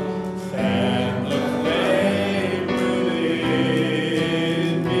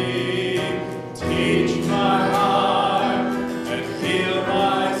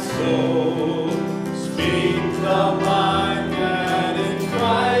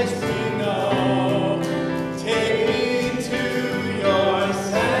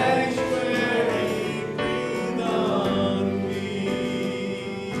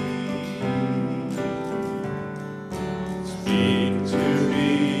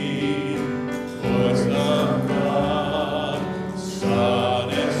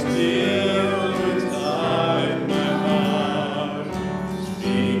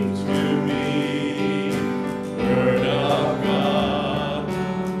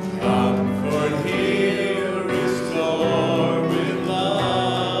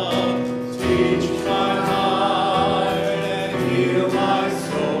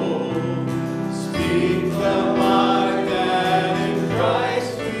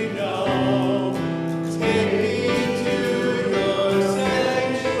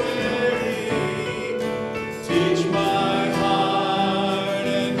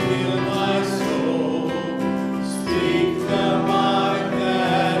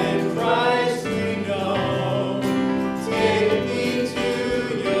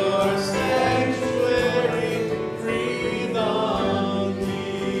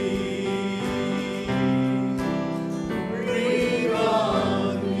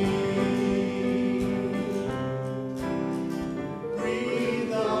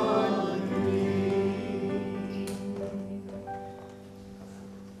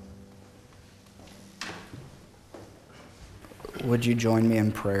 would you join me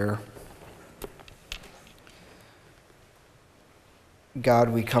in prayer? God,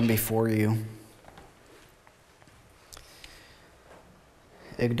 we come before you,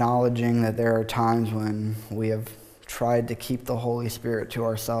 acknowledging that there are times when we have tried to keep the Holy Spirit to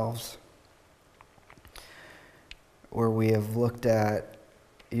ourselves, where we have looked at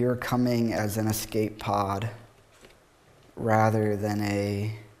your coming as an escape pod rather than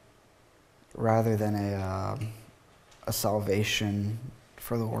a salvation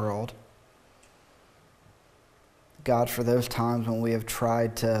for the world. God, for those times when we have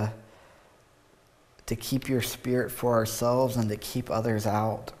tried to keep your Spirit for ourselves and to keep others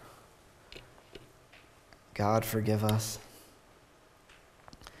out, God, forgive us.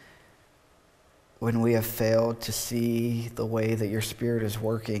 When we have failed to see the way that your Spirit is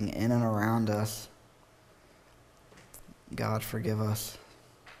working in and around us, God, forgive us.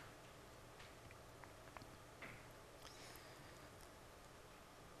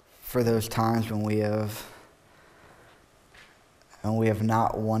 For those times when we have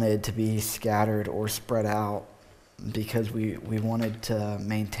not wanted to be scattered or spread out because we wanted to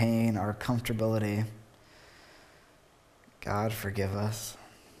maintain our comfortability, God, forgive us.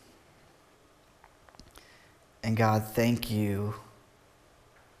 And God, thank you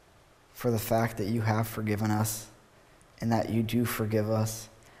for the fact that you have forgiven us and that you do forgive us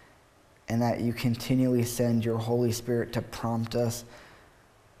and that you continually send your Holy Spirit to prompt us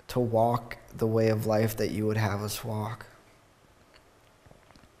to walk the way of life that you would have us walk.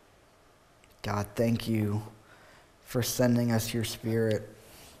 God, thank you for sending us your Spirit,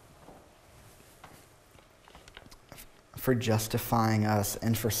 for justifying us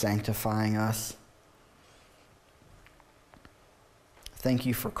and for sanctifying us. Thank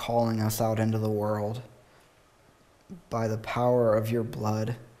you for calling us out into the world by the power of your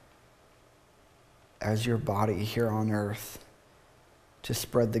blood as your body here on earth to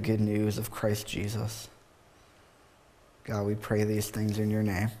spread the good news of Christ Jesus. God, we pray these things in your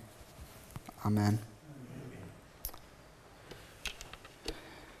name. Amen.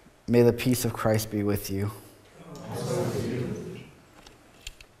 May the peace of Christ be with you. Also with you.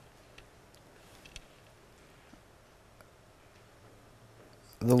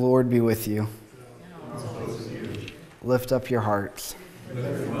 The Lord be with you. Also with you. Lift up your hearts.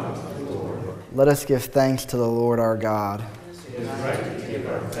 Lift them up to the Lord. Let us give thanks to the Lord our God. It is right to give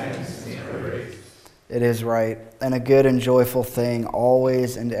our thanks and praise. It is right and a good and joyful thing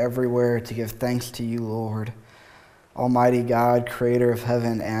always and everywhere to give thanks to you, Lord, Almighty God, creator of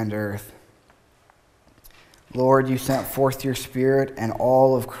heaven and earth. Lord, you sent forth your Spirit, and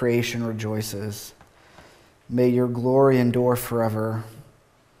all of creation rejoices. May your glory endure forever.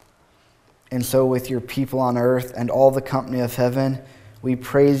 And so with your people on earth and all the company of heaven, we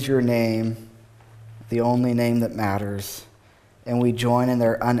praise your name, the only name that matters, and we join in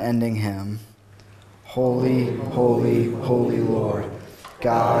their unending hymn. Holy, holy, holy Lord,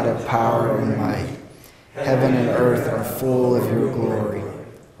 God of power and might, heaven and earth are full of your glory.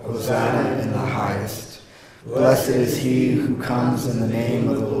 Hosanna in the highest. Blessed is he who comes in the name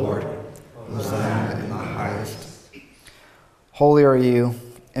of the Lord. Hosanna in the highest. Holy are you,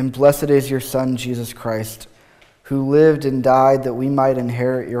 and blessed is your Son, Jesus Christ, who lived and died that we might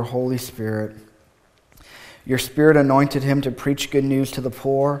inherit your Holy Spirit. Your Spirit anointed him to preach good news to the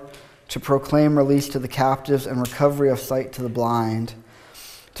poor, to proclaim release to the captives and recovery of sight to the blind,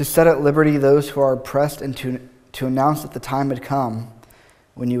 to set at liberty those who are oppressed, and to announce that the time had come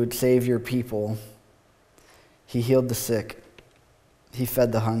when you would save your people. He healed the sick, he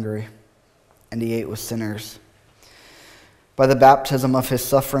fed the hungry, and he ate with sinners. By the baptism of his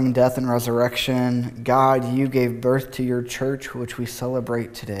suffering, death, and resurrection, God, you gave birth to your church, which we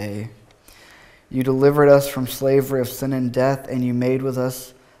celebrate today. You delivered us from slavery of sin and death, and you made with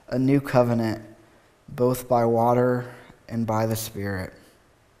us a new covenant, both by water and by the Spirit.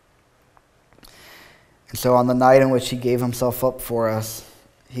 And so on the night in which he gave himself up for us,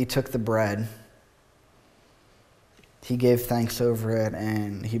 he took the bread. He gave thanks over it,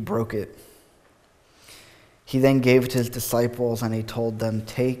 and he broke it. He then gave it to his disciples, and he told them,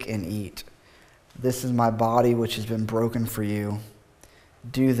 "Take and eat. This is my body, which has been broken for you.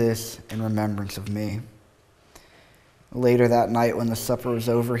 Do this in remembrance of me." Later that night, when the supper was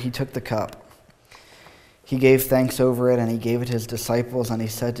over, he took the cup. He gave thanks over it, and he gave it to his disciples, and he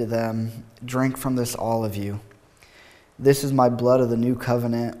said to them, "Drink from this, all of you. This is my blood of the new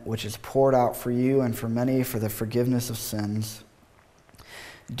covenant, which is poured out for you and for many for the forgiveness of sins.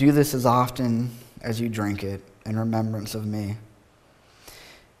 Do this as often as you drink it in remembrance of me."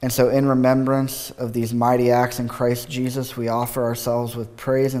 And so in remembrance of these mighty acts in Christ Jesus, we offer ourselves with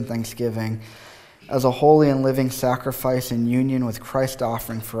praise and thanksgiving as a holy and living sacrifice in union with Christ's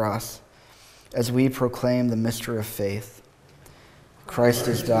offering for us, as we proclaim the mystery of faith. Christ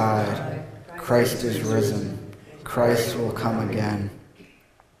has died. Christ is risen. Christ will come again.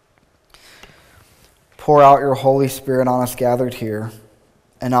 Pour out your Holy Spirit on us gathered here,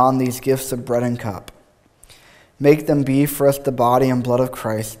 and on these gifts of bread and cup. Make them be for us the body and blood of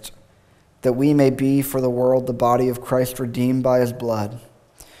Christ, that we may be for the world the body of Christ redeemed by his blood.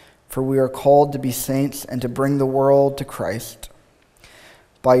 For we are called to be saints and to bring the world to Christ.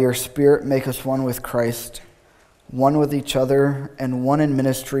 By your Spirit, make us one with Christ, one with each other, and one in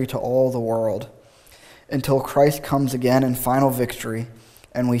ministry to all the world, until Christ comes again in final victory,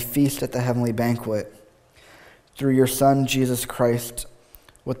 and we feast at the heavenly banquet. Through your Son, Jesus Christ,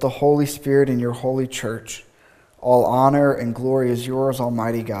 with the Holy Spirit in your holy church, all honor and glory is yours,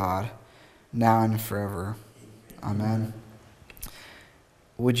 Almighty God, now and forever. Amen.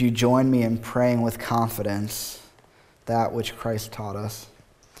 Would you join me in praying with confidence that which Christ taught us?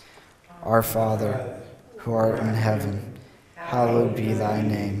 Our Father, who art in heaven, hallowed be thy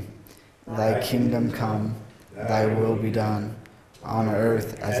name. Thy kingdom come, thy will be done, on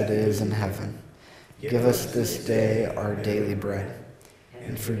earth as it is in heaven. Give us this day our daily bread,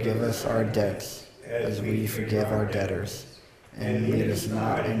 and forgive us our debts as we forgive our debtors. And lead us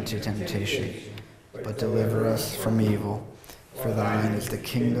not into temptation, but deliver us from evil. For thine is the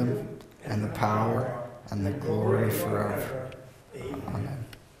kingdom, and the power, and the glory forever. Amen.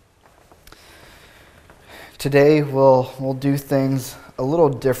 Today we'll do things a little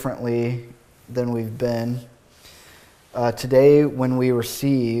differently than we've been. Today, when we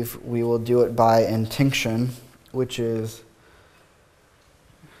receive, we will do it by intinction, which is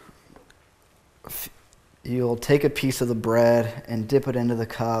you'll take a piece of the bread and dip it into the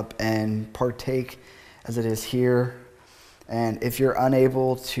cup and partake as it is here. And if you're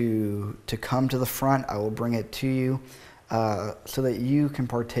unable to come to the front, I will bring it to you so that you can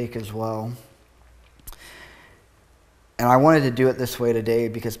partake as well. And I wanted to do it this way today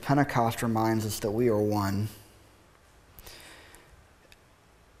because Pentecost reminds us that we are one.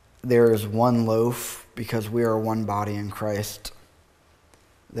 There is one loaf because we are one body in Christ.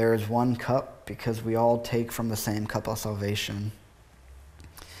 There is one cup because we all take from the same cup of salvation.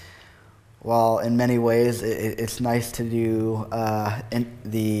 While in many ways it's nice to do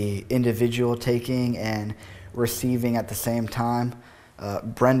the individual taking and receiving at the same time,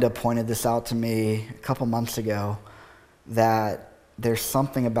 Brenda pointed this out to me a couple months ago, that there's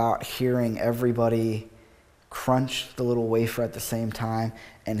something about hearing everybody crunch the little wafer at the same time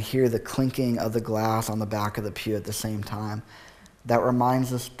and hear the clinking of the glass on the back of the pew at the same time. That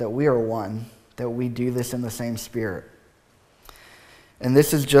reminds us that we are one, that we do this in the same spirit. And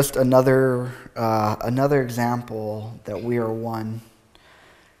this is just another example that we are one.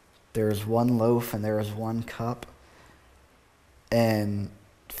 There is one loaf and there is one cup. And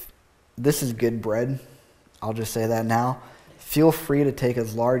this is good bread. I'll just say that now. Feel free to take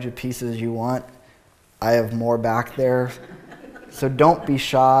as large a piece as you want. I have more back there. So don't be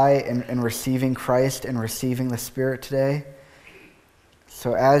shy in receiving Christ and receiving the Spirit today.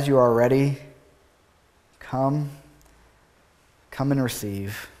 So as you are ready, come and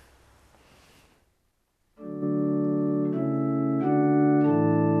receive.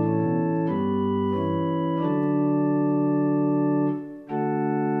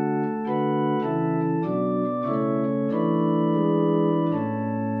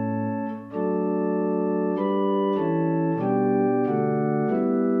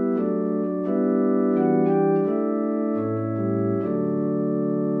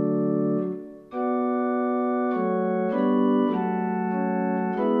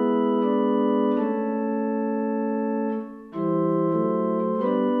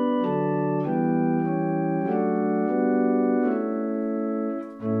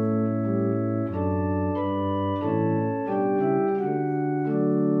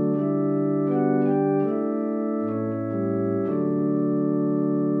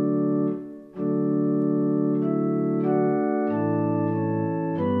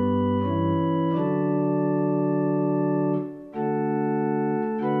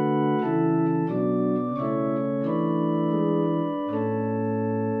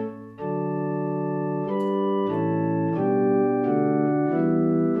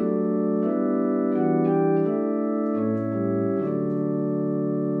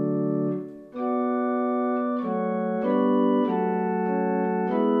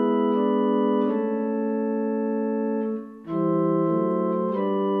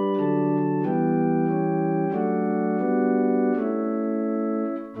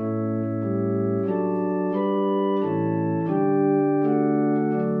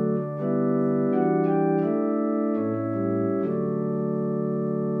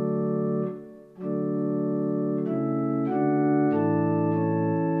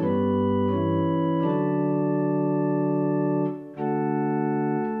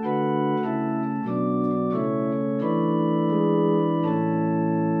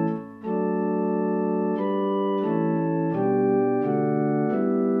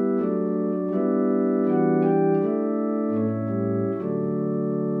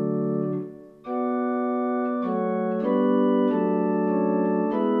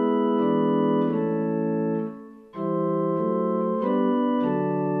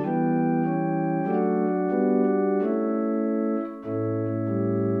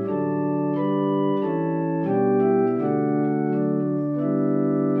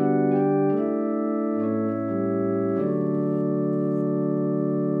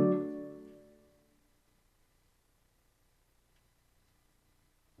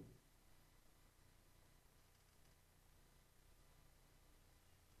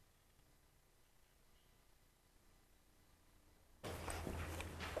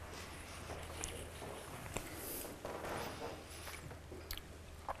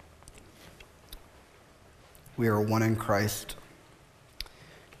 We are one in Christ.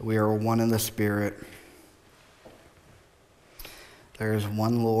 We are one in the Spirit. There is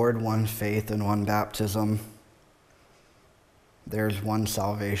one Lord, one faith, and one baptism. There is one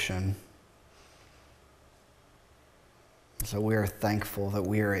salvation. So we are thankful that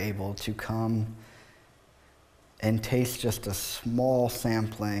we are able to come and taste just a small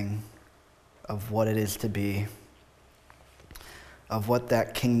sampling of what it is to be, of what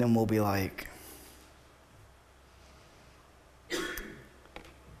that kingdom will be like.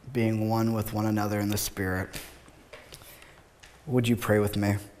 Being one with one another in the Spirit. Would you pray with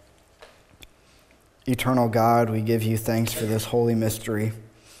me? Eternal God, we give you thanks for this holy mystery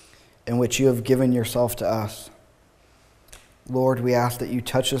in which you have given yourself to us. Lord, we ask that you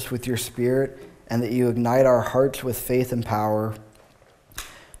touch us with your Spirit and that you ignite our hearts with faith and power.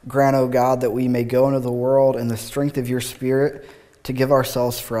 Grant, O God, that we may go into the world in the strength of your Spirit to give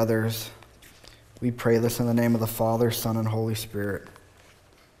ourselves for others. We pray this in the name of the Father, Son, and Holy Spirit.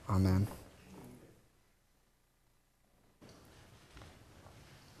 Amen.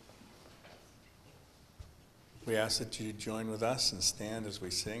 We ask that you join with us and stand as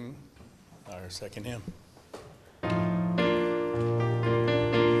we sing our second hymn.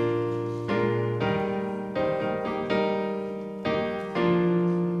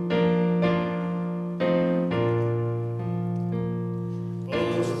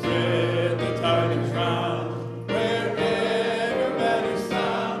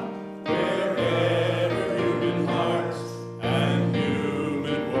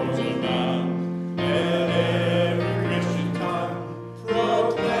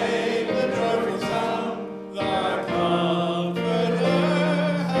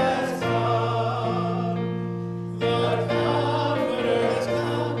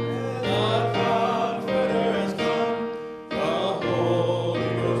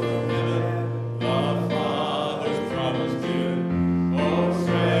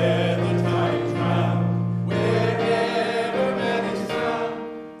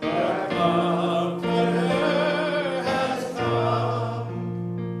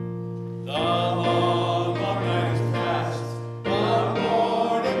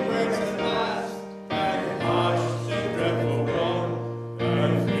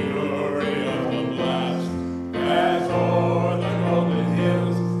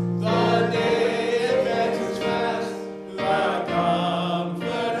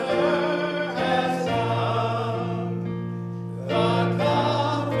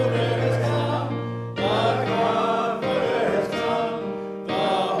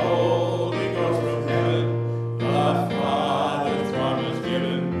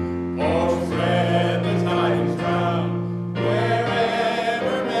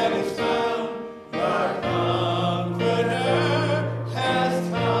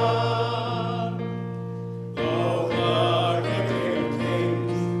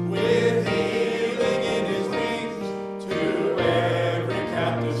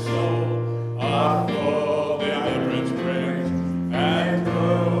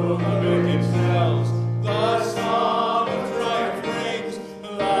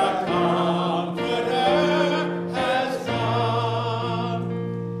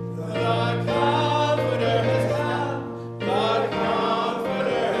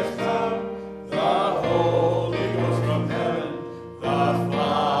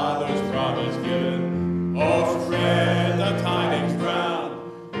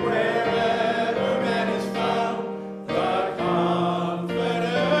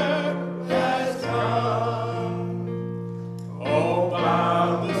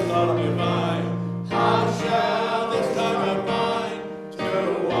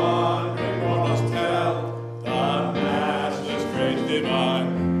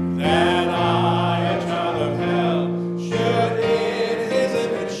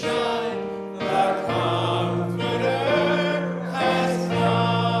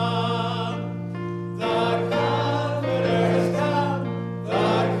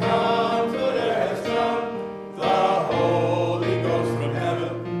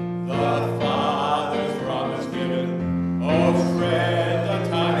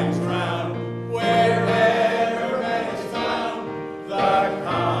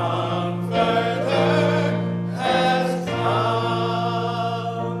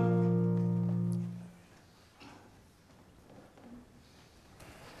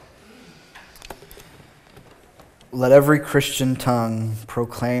 Let every Christian tongue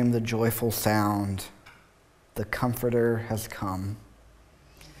proclaim the joyful sound. The Comforter has come.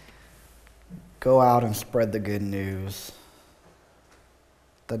 Go out and spread the good news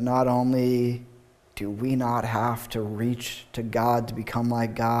that not only do we not have to reach to God to become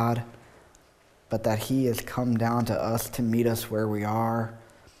like God, but that he has come down to us to meet us where we are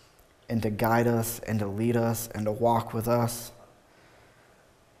and to guide us and to lead us and to walk with us.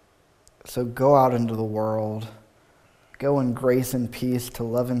 So go out into the world. Go in grace and peace to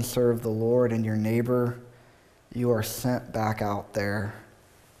love and serve the Lord and your neighbor. You are sent back out there.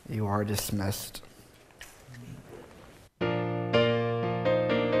 You are dismissed.